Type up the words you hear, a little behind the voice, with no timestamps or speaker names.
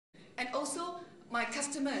and also my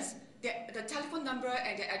customers, the telephone number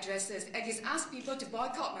and the addresses, and he's asked people to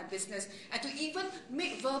boycott my business and to even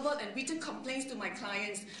make verbal and written complaints to my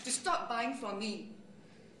clients to stop buying from me.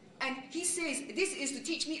 And he says this is to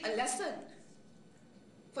teach me a lesson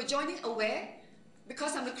for joining Aware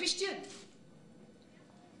because I'm a Christian.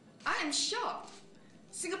 I am shocked.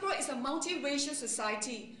 Singapore is a multiracial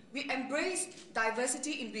society. We embrace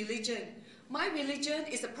diversity in religion. My religion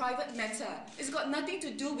is a private matter. It's got nothing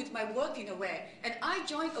to do with my work in Aware. And I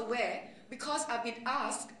joined Aware because I've been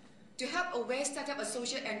asked to help Aware set up a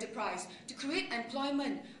social enterprise to create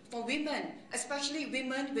employment for women, especially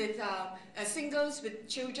women with singles with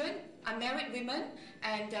children, unmarried women,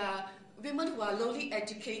 and women who are lowly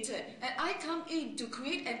educated. And I come in to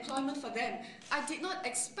create employment for them. I did not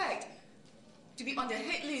expect to be on the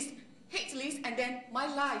hate list, and then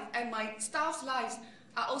my life and my staff's lives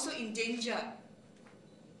are also in danger.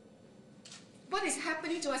 What is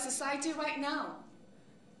happening to our society right now?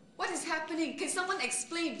 What is happening? Can someone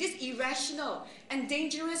explain this irrational and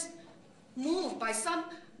dangerous move by some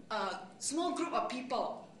small group of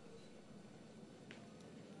people?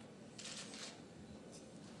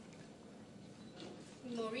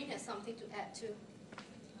 Maureen has something to add too.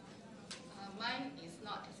 Mine is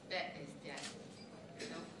not as bad as theirs, you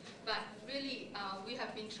know. But really, we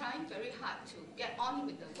have been trying very hard to get on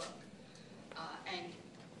with the work, and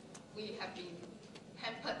we have been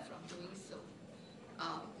hampered from doing so.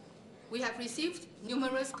 We have received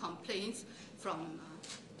numerous complaints from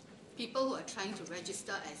people who are trying to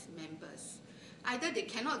register as members. Either they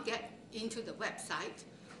cannot get into the website,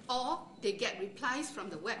 or they get replies from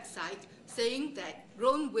the website saying that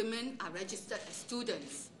grown women are registered as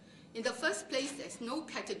students. In the first place, there's no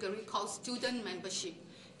category called student membership.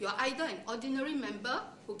 You're either an ordinary member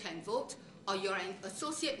who can vote, or you're an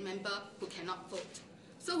associate member who cannot vote.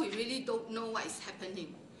 So we really don't know what is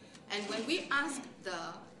happening. And when we ask the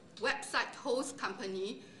website host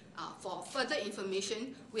company for further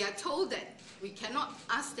information, we are told that we cannot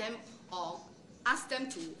ask them or ask them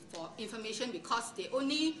for information because they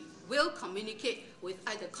only will communicate with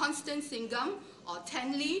either Constance Singham or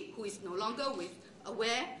Tan Lee, who is no longer with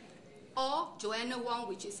Aware, or Joanna Wong,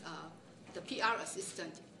 which is the PR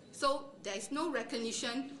assistant. So there is no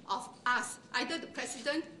recognition of us, either the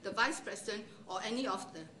president, the vice president, or any of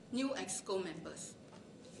the new Exco members.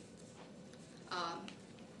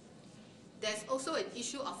 There's also an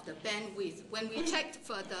issue of the bandwidth. When we checked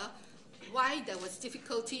further why there was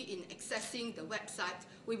difficulty in accessing the website,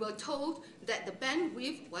 we were told that the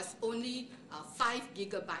bandwidth was only 5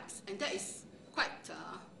 gigabytes, and that is quite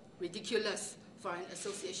ridiculous for an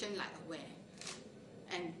association like Aware.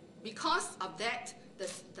 And because of that,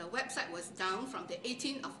 the website was down from the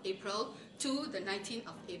 18th of April to the 19th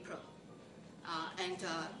of April.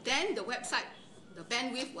 Then the website, the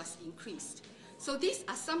bandwidth was increased. So these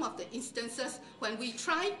are some of the instances when we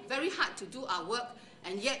try very hard to do our work,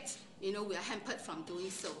 and yet, you know, we are hampered from doing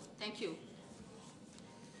so. Thank you.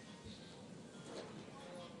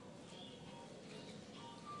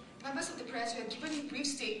 Members of the press, we have given brief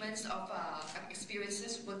statements of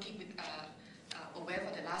experiences working with Aware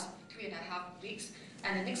for the last 3.5 weeks.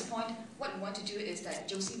 And the next point, what we want to do is that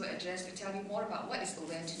Josie will address to tell you more about what is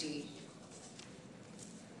Aware today.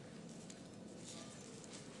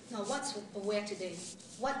 Now, what's Aware today?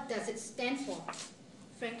 What does it stand for?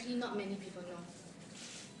 Frankly, not many people know.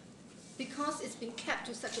 Because it's been kept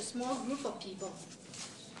to such a small group of people.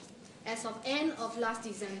 As of end of last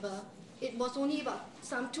December, it was only about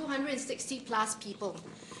some 260 plus people.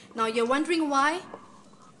 Now, you're wondering why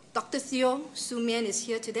Dr. Theo Sumian is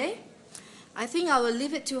here today? I think I will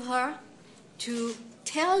leave it to her to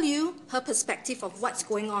tell you her perspective of what's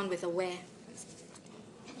going on with Aware.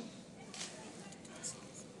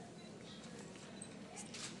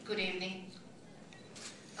 Good evening.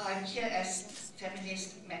 I'm here as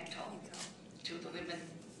feminist mentor to the women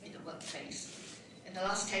in the workplace. In the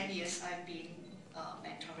last 10 years, I've been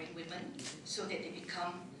mentoring women so that they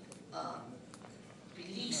become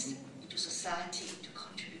released into society to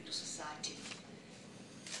contribute to society.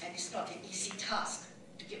 And it's not an easy task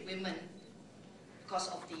to get women, because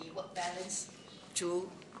of the work balance, to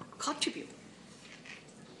contribute.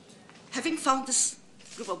 Having found this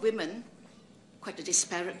group of women quite a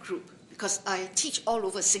disparate group, because I teach all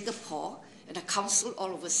over Singapore and I counsel all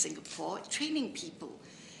over Singapore, training people.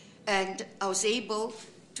 And I was able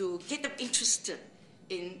to get them interested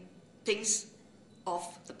in things of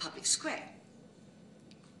the public square.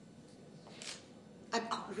 I'm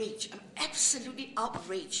outraged, I'm absolutely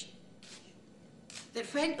outraged that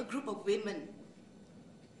when a group of women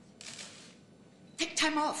take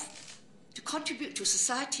time off to contribute to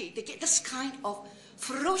society, they get this kind of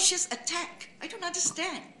ferocious attack. I don't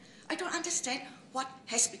understand. I don't understand what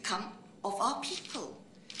has become of our people.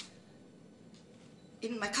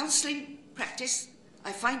 In my counseling practice,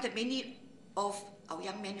 I find that many of our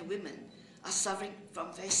young men and women are suffering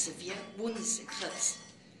from very severe wounds and hurts.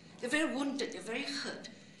 They're very wounded, they're very hurt.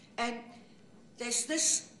 And there's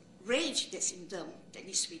this rage that's in them that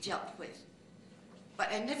needs to be dealt with.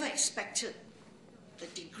 But I never expected the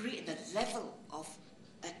degree and the level of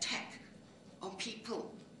attack on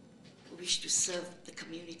people who wish to serve the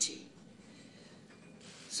community.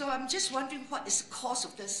 So I'm just wondering what is the cause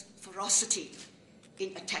of this ferocity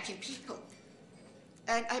in attacking people.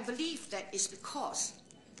 And I believe that it's because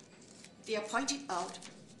they are pointing out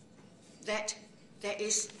that there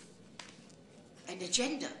is an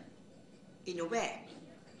agenda in AWARE.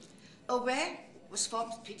 AWARE was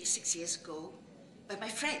formed 26 years ago by my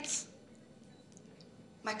friends,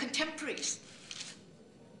 my contemporaries,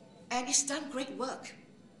 and it's done great work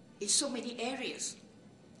in so many areas.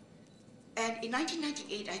 And in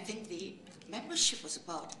 1998, I think the membership was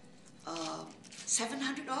about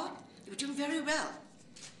 700 odd. They were doing very well.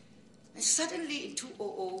 And suddenly in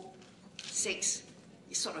 2006,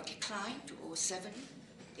 it sort of declined, 2007,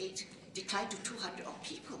 8, declined to 200 odd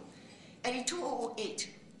people. And in 2008,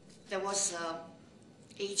 there was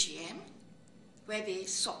AGM, where they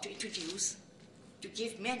sought to introduce, to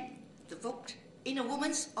give men the vote in a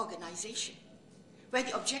women's organization, where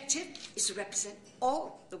the objective is to represent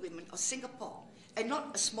all the women of Singapore and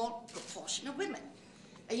not a small proportion of women.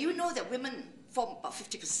 And you know that women form about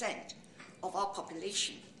 50% of our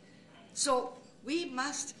population. So we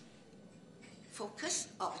must focus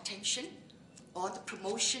our attention on the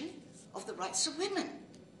promotion of the rights of women.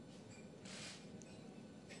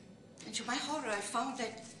 And to my horror, I found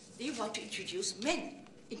that they want to introduce men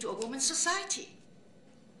into a women's society.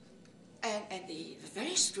 And the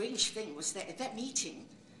very strange thing was that at that meeting,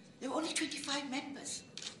 there were only 25 members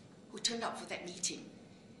who turned up for that meeting,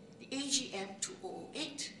 the AGM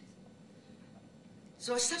 2008.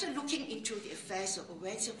 So I started looking into the affairs of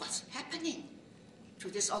AWARE and said, what's happening to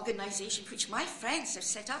this organization which my friends have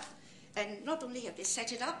set up? And not only have they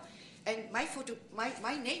set it up, and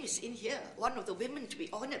my name is in here, one of the women to be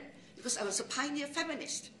honored, because I was a pioneer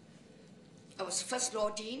feminist. I was first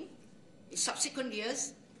law dean. In subsequent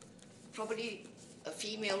years, probably a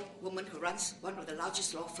female woman who runs one of the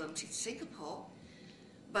largest law firms in Singapore.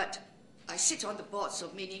 But I sit on the boards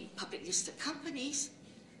of many public listed companies.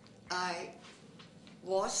 I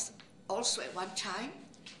was also at one time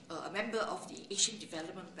a member of the Asian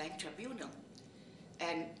Development Bank Tribunal.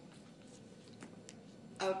 And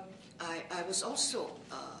I was also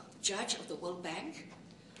a judge of the World Bank.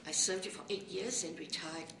 I served it for 8 years and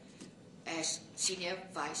retired as senior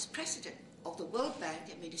vice president of the World Bank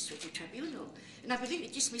Administrative Tribunal. And I believe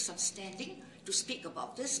it gives me some standing to speak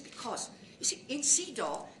about this because, you see, in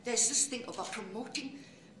CEDAW, there's this thing about promoting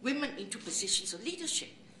women into positions of leadership.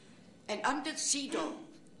 And under CEDAW,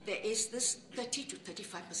 there is this 30 to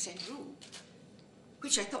 35% rule,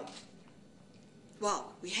 which I thought, wow,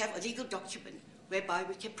 we have a legal document whereby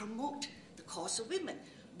we can promote the cause of women,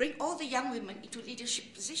 bring all the young women into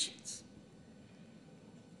leadership positions.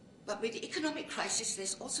 But with the economic crisis,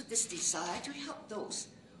 there's also this desire to help those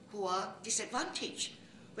who are disadvantaged.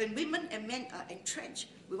 When women and men are entrenched,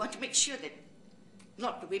 we want to make sure that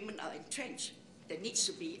not the women are entrenched. There needs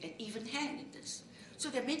to be an even hand in this. So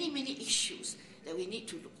there are many, many issues that we need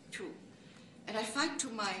to look through. And I find to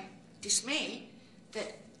my dismay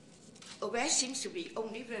that AWARE seems to be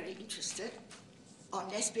only very interested on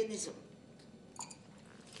lesbianism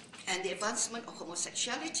and the advancement of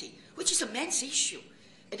homosexuality, which is a men's issue.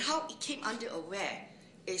 And how it came under AWARE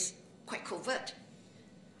is quite covert.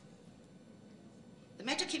 The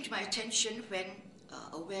matter came to my attention when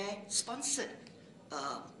AWARE sponsored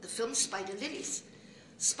the film Spider Lilies.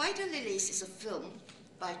 Spider Lilies is a film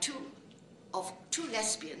by two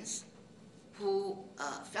lesbians who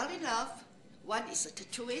fell in love. One is a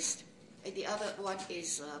tattooist, and the other one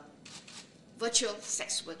is a virtual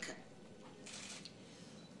sex worker.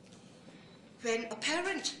 When a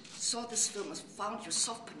parent saw this film and found it was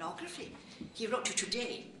soft pornography, he wrote to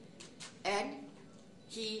Today, and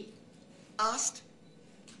he asked,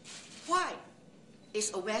 why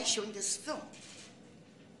is AWARE showing this film?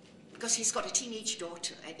 Because he's got a teenage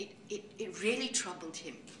daughter, and it really troubled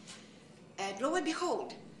him. And lo and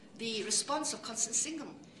behold, the response of Constance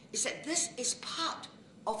Singham is that this is part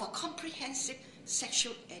of a comprehensive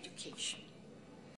sexual education.